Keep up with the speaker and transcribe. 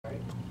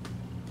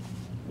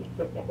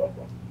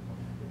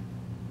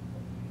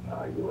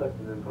Oh, you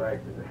listen in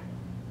practice.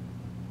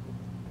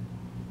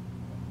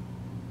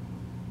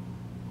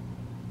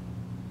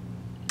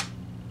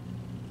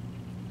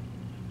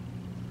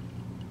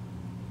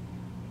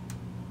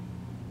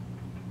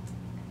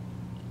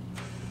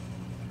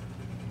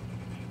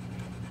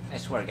 I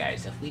swear,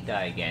 guys, if we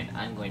die again,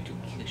 I'm going to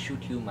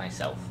shoot you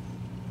myself.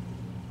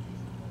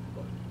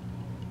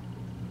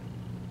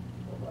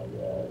 Oh my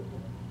god.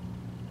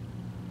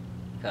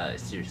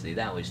 Cause seriously,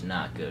 that was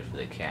not good for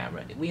the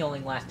camera. We only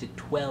lasted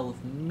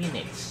 12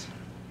 minutes.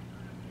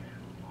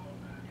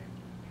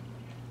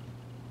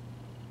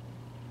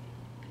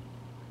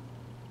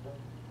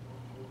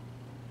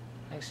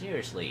 Like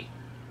seriously,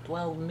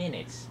 12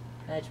 minutes.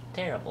 That's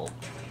terrible.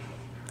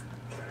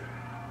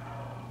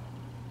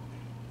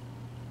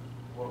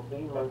 Well,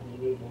 seems like you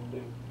need to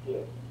do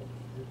shit.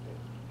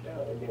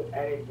 No, and then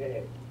add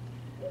that.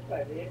 Yes,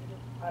 I did.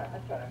 I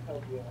tried to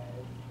help you,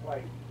 man,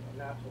 twice, and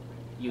not so many.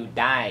 You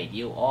died.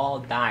 You all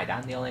died.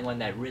 I'm the only one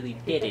that really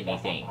did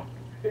anything.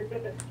 You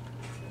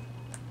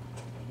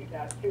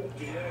got two,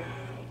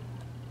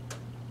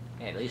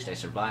 Hey, at least I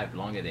survived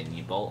longer than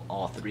you both,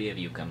 all three of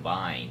you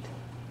combined.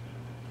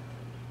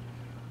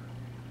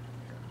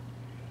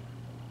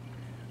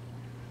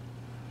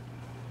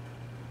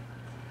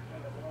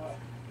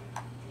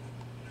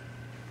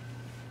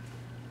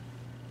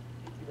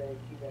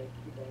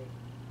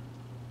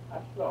 I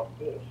smell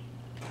fish.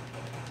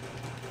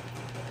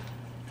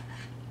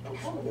 I'm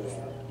coming to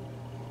that.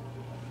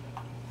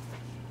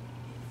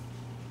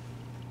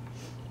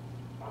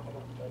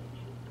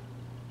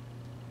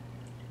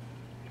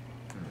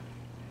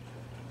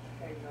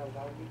 Hey, no,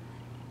 doggy.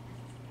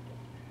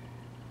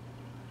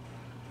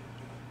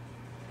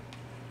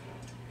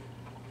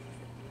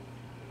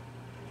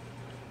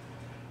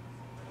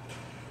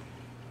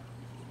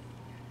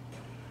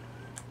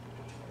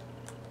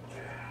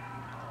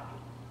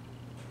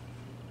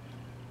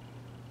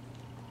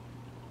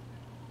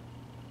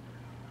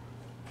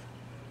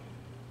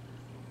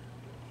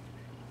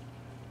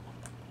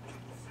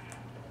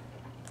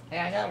 Hey,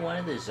 I got one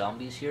of the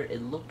zombies here.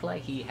 It looked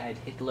like he had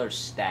Hitler's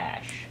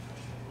stash.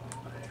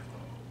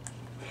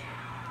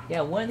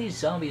 Yeah, one of these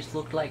zombies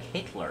looked like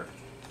Hitler.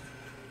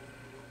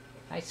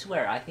 I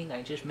swear, I think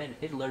I just met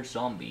Hitler's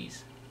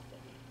zombies.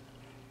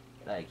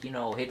 Like, you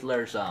know,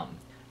 Hitler's,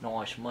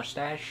 nice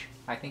mustache?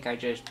 I think I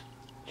just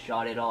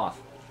shot it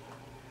off.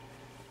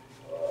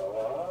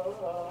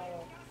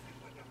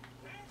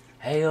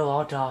 Hey,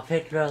 Adolf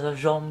Hitler the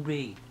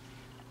zombie!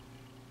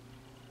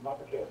 Not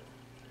the kill.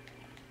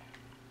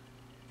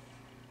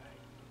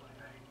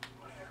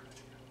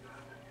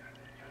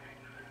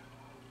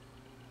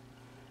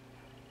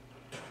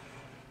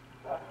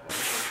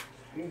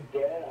 You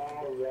dead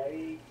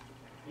already?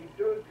 You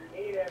threw a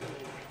grenade at me.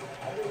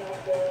 I did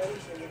not throw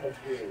anything at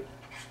you.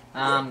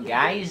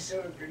 Guys? You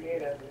threw a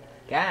grenade at me.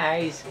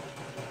 Guys!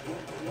 You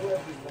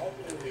have been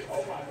messing with me.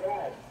 Oh my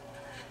god.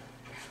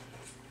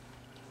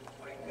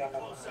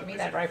 Give me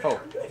that rifle.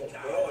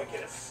 Now I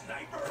get a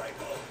sniper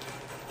rifle.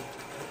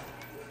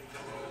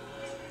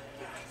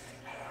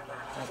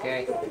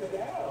 Okay.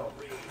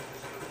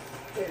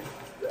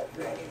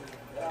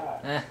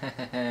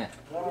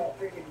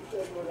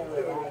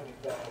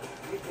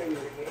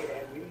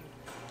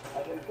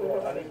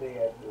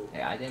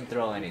 Yeah, I didn't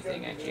throw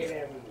anything at you.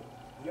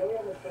 You only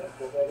have a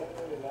pistol, but it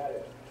doesn't really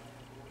matter.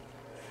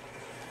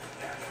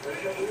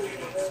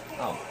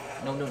 Oh,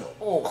 no, no, no.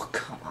 Oh,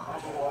 come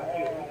on.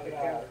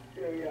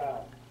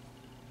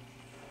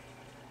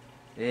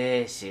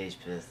 This is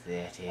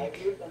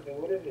pathetic.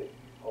 What is it?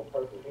 Oh,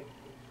 perfect.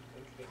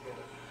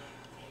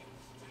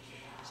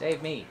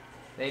 Save me.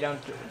 They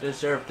don't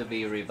deserve to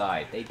be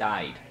revived. They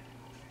died.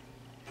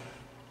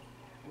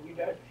 You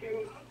got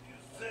two.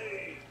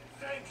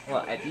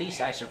 Well, at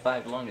least I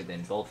survived longer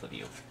than both of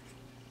you.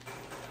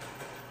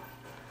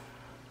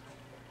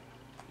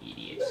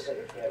 Idiots.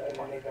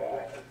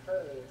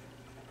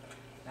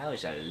 That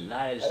was a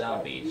lot of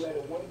zombies. You had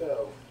a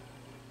window.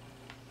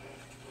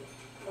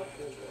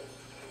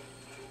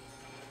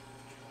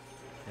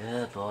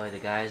 Oh boy, the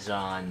guys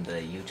on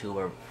the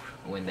YouTuber,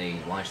 when they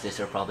watch this,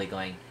 are probably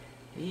going,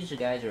 these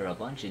guys are a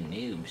bunch of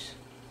noobs.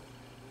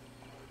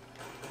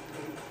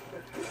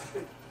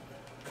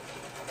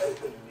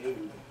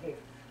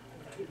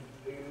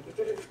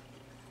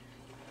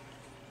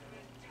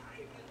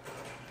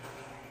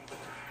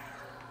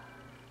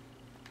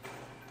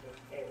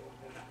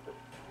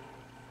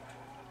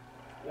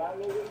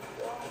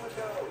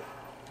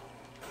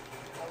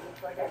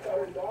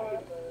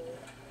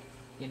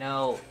 You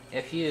know,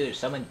 if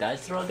someone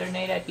does throw a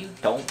grenade at you,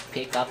 don't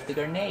pick up the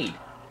grenade.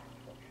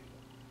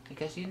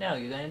 Because you know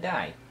you're gonna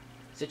die.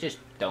 So just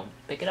don't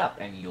pick it up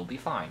and you'll be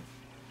fine.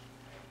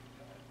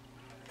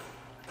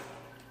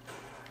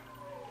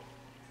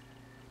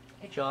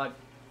 Hey, John.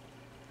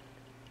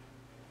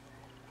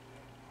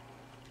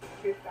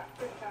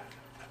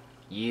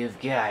 You've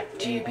got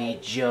to be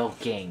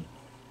joking.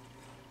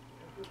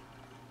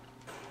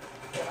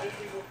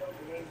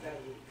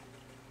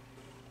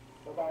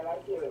 Nobody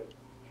like you.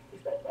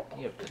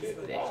 You're pathetic.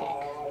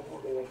 Oh, you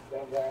did it,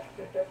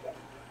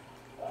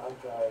 I'm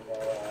sorry, no.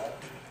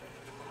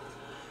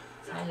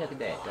 And look at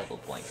that, double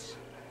points.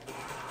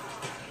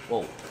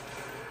 Whoa.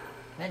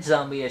 That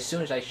zombie, as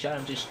soon as I shot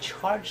him, just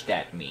charged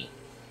at me.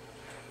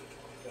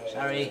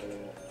 Sorry.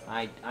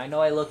 I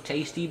know I look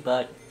tasty,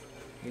 but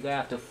you're gonna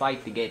have to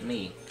fight to get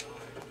me.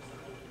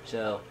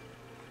 So,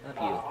 up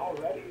you.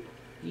 Already?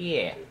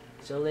 Yeah.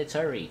 So let's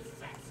hurry.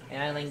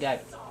 And I only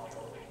got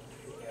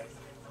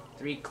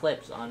 3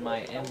 clips on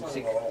my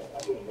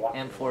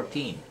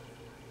M14.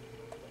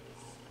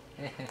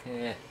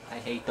 I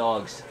hate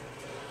dogs.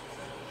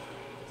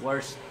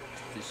 Worst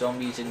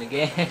zombies in the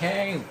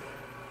game.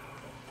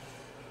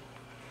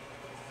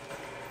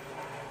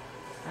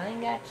 I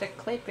think that's a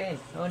clip in.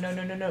 Oh no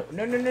no no no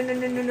no no no no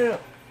no no no.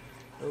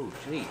 Oh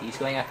sweet, he's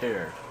going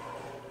after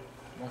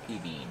Monkey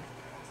Bean.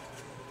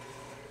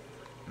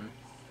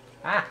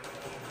 Ah.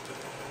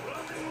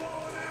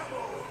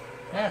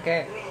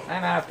 Okay,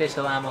 I'm out of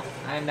pistol ammo.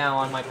 I'm now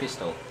on my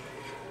pistol.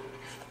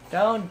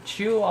 Don't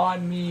chew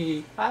on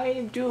me. I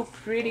am too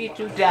pretty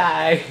to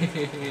die.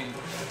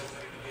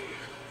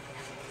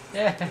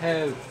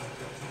 No.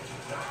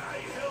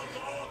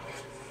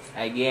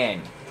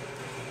 Again.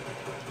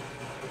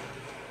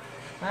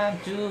 I'm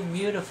too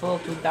beautiful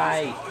to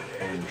die.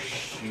 Oh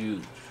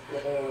shoot.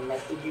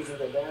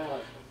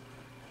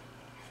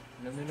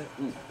 No, no, no.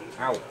 Ooh.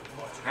 Ow.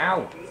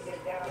 Ow.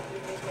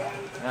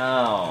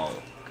 Oh.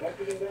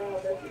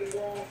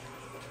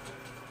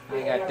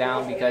 I got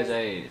down because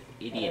an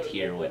idiot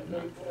here with me.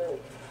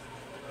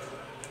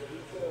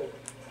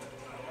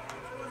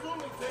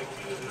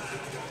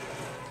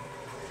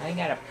 I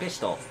got a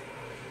pistol.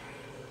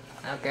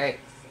 Okay.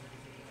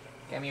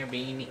 Come here,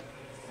 beanie.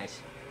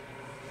 Nice.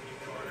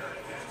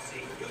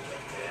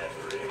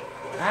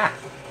 Ah!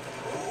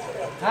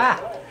 Ah!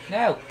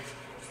 No!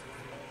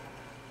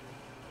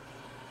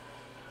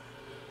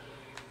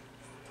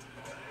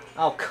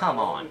 Oh, come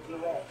on.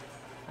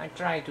 I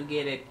tried to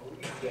get it.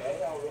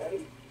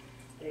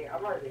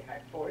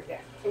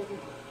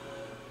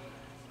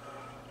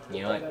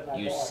 You know what?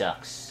 You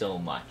suck so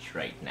much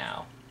right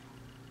now.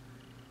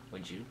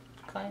 Would you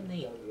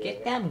kindly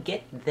get them?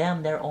 Get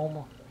them. They're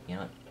almost... You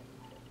know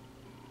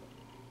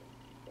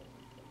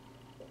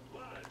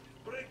what?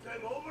 Break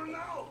time over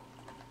now?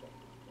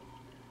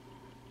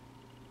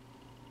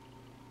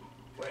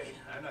 Wait,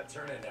 I'm not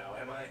turning now,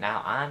 am I?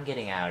 Now I'm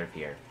getting out of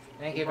here.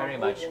 Thank you very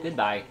much.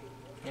 Goodbye.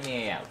 Let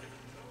me out.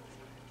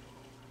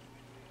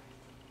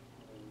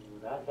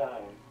 Not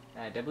dying.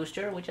 The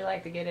booster, would you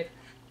like to get it?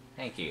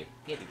 Thank you.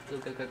 Get it. Go,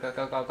 go, go, go,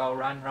 go, go, go.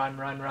 Run, run,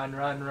 run, run,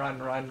 run, run,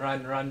 run,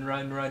 run, run,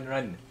 run, run,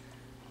 run.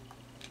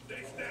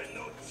 They stand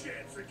no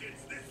chance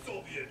against this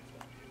Soviet.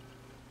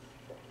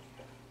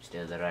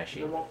 Still the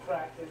Russian. Well,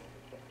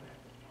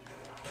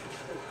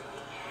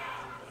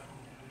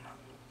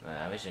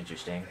 that was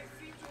interesting.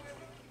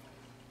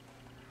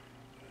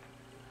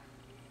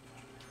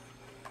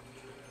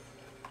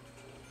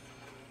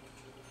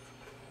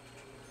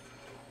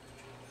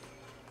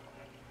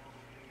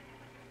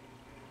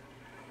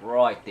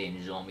 Right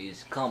then,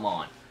 zombies, come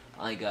on.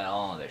 I got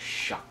all the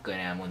shotgun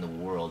ammo in the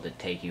world to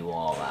take you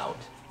all out.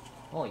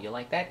 Oh, you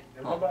like that?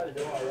 Oh,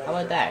 how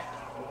about that?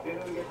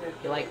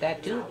 You like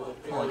that too?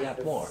 Oh, I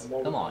got more.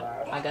 Come on,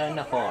 I got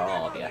enough for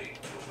all of you.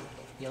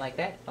 You like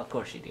that? Of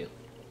course you do.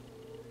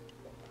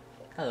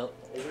 Hello.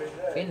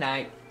 Good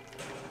night.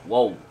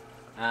 Whoa.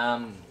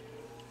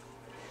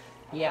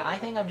 Yeah, I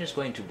think I'm just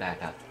going to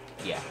back up.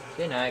 Yeah.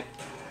 Good night.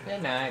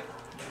 Good night.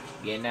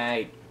 Good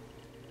night.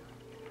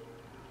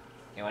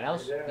 Anyone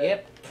else?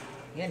 Yep.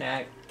 Good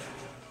night.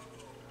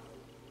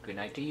 Good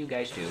night to you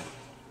guys too.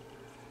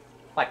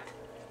 What?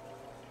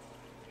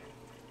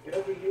 Get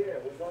over here.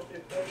 We're going to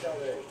the stage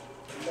already.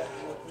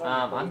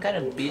 I'm kind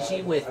of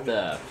busy with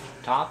the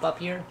top up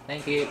here.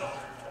 Thank you.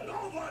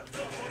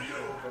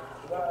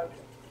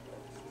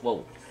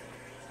 Whoa.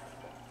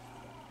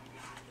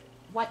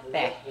 What the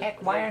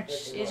heck? Why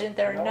isn't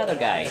there another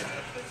guy?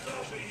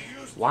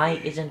 Why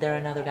isn't there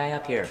another guy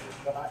up here?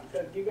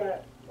 Because you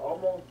got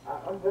almost,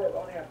 I'm broke, I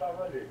only have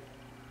 500.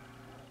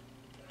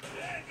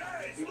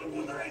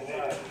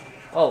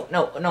 Oh,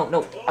 no, no,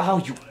 no. Oh,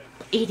 you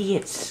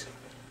idiots.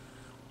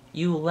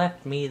 You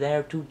left me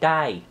there to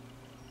die.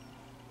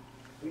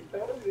 We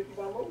told you to keep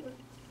on moving.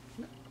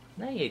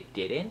 No, you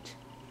didn't.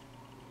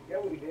 Yeah,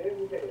 we did.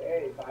 We said,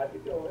 hey, 5 to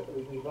go, so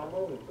we keep on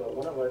moving. So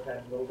one of us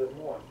had a little bit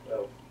more,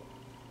 so.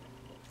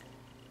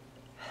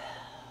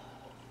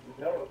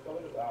 No, it's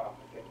coming to, I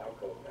guess I'll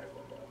go back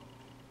with that.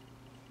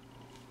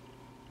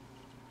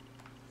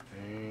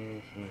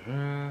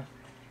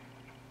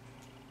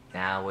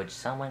 Now, would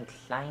someone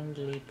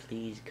kindly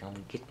please come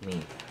get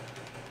me?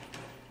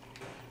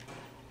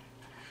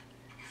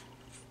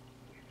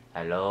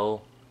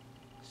 Hello?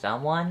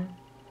 Someone?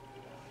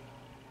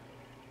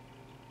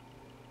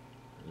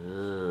 Ugh.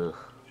 You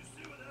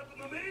see what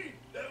happened to me?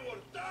 There were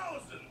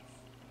thousands.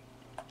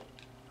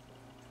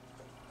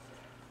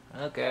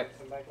 Okay.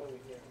 Come back over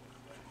here.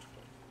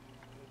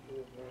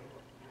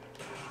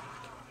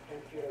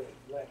 Turn to your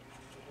left.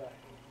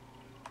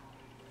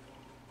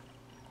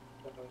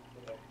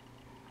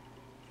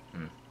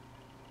 Hmm.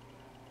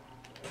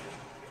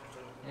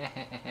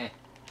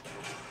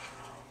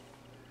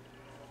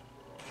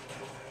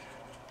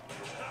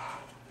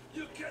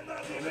 You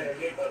cannot Hey, even man,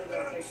 beat everybody the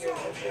gonna damn take care of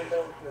this zombie!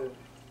 window, 'cause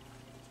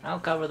I'll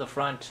cover the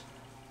front.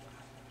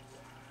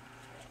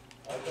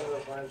 I'll cover the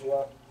front as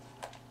well.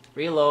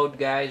 Reload,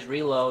 guys,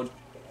 reload.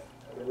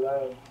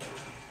 Reload.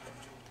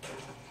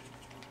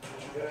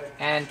 Good.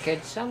 And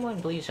can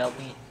someone please help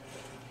me?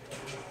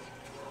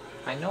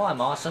 I know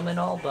I'm awesome and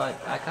all, but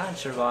I can't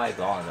survive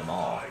on them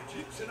all.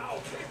 It's an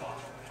outlaw.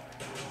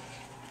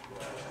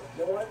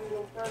 Then why did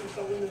your friend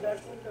come in the back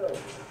window?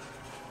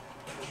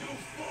 You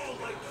fall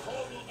like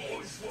coddled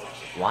bourgeois.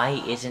 Why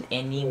isn't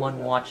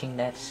anyone watching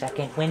that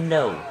second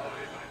window?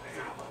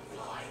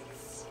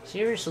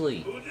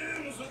 Seriously. Good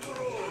ends of the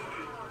road.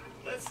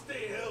 Let's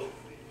stay healthy.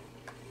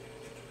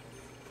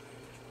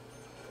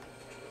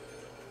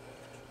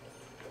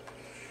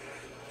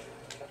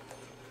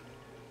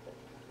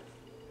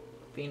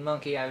 Bean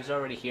Monkey, I was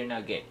already here,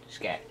 now get.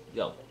 Scat.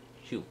 Go.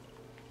 Shoot.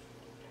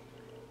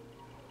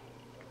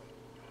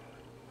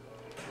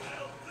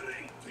 I'll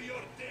drink to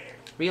your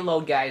death.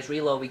 Reload, guys,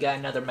 reload. We got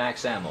another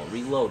max ammo.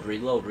 Reload,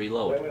 reload,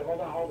 reload. Wait, hold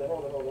on, hold it.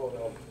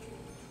 No,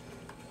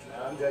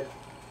 I'm good.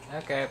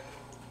 Okay.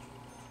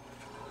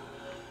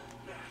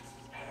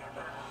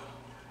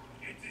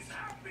 It is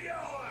happy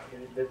hour.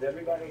 Does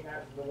everybody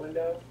have the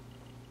window?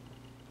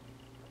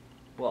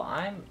 Well,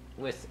 I'm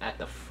at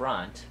the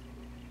front.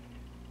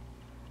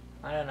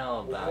 I don't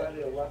know Who's about... got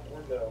the left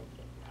window?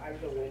 I have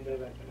the window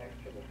that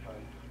connects to the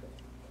front.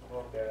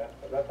 Okay,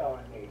 that's all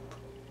I need.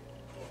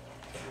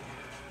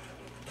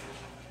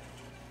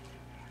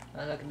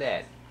 Oh, look at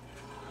that.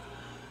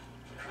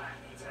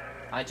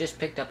 I just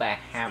picked up a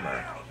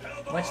hammer.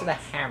 What's the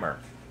hammer?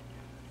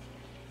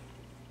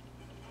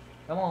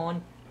 Come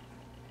on.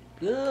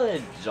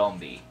 Good,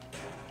 zombie.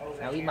 Oh,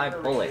 the Now eat my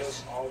hammer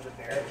bullets. reveals all the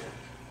barriers.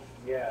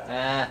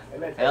 Yeah.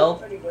 And then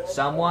Help. everybody goes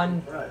Someone.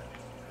 up front.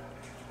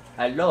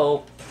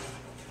 Hello.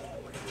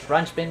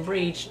 Front's been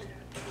breached.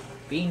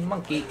 Bean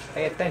Monkey,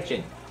 pay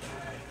attention.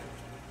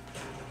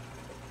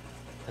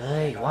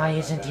 Hey, why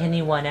isn't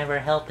anyone ever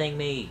helping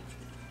me?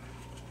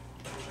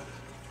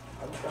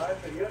 I'm sorry,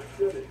 but you're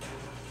good.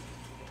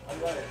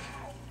 I'm running.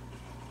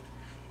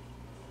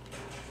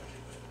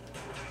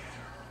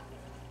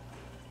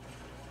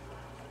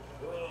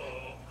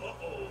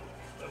 Uh-oh.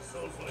 That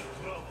sounds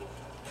like trouble.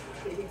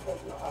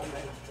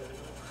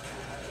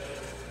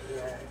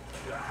 Yeah.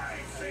 Die,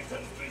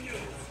 Satan's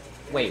minions.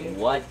 Wait,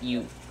 what?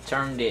 You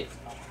turned it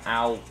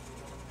out?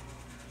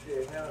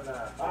 Shit, hell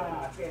nah.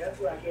 Ah, see, that's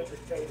what I get for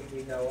saving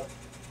you, Noah.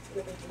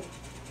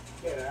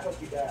 Yeah, I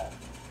hope you die.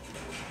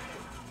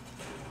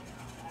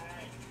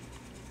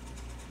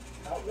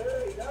 Help me!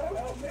 No,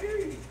 help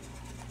me!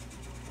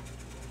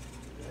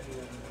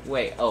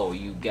 Wait, oh,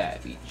 you gotta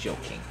be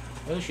joking.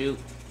 Oh, shoot.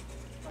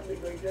 I'm the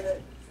great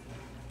dead.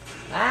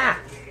 Ah!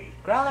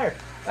 Growler!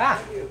 Ah!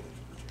 Thank you.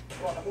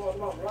 Come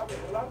on,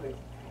 rob me.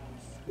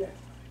 Yeah.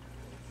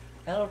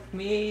 Help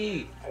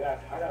me! I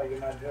gotta get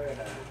my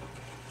juggernaut.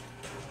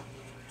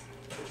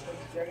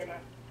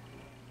 Juggernaut?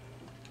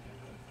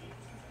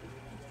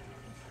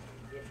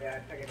 Yeah,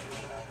 I take it.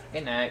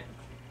 Good night.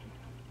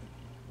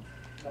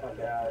 Oh my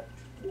god.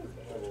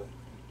 Terrible.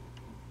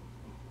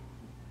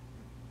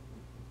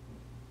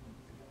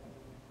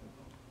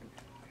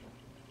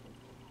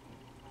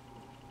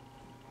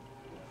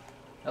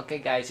 Okay,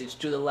 guys, it's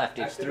to the left.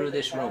 It's through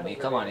this room. Hey,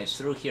 come on, it's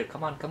through here.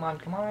 Come on, come on,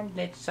 come on.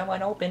 Let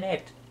someone open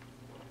it.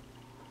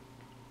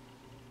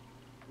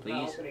 I'm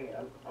not Please. opening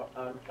it.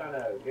 I'm trying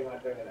to get my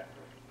juggernaut.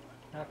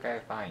 Okay,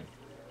 fine.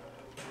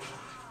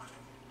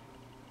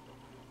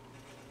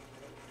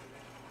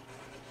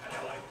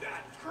 I like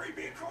that.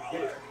 Creepy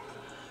crawler.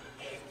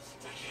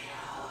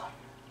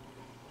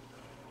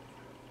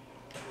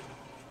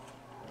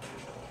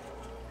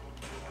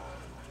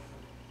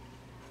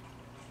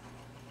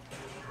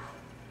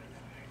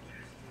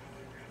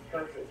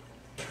 Perfect.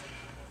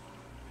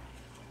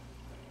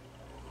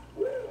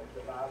 Woo, I'm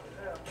surviving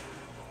now.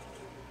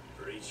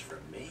 Reach for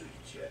me,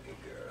 Jackie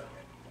girl.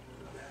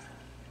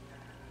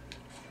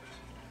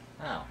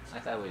 Oh, I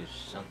thought it was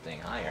something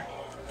higher.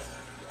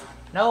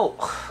 No!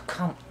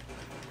 Come.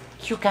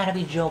 You gotta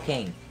be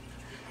joking.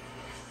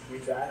 You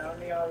died on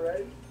me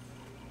already?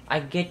 I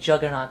get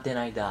Juggernaut, then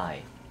I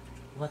die.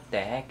 What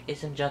the heck?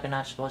 Isn't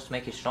Juggernaut supposed to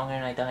make you stronger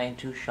and I die in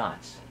 2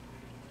 shots?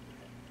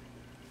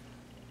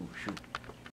 Ooh, shoot.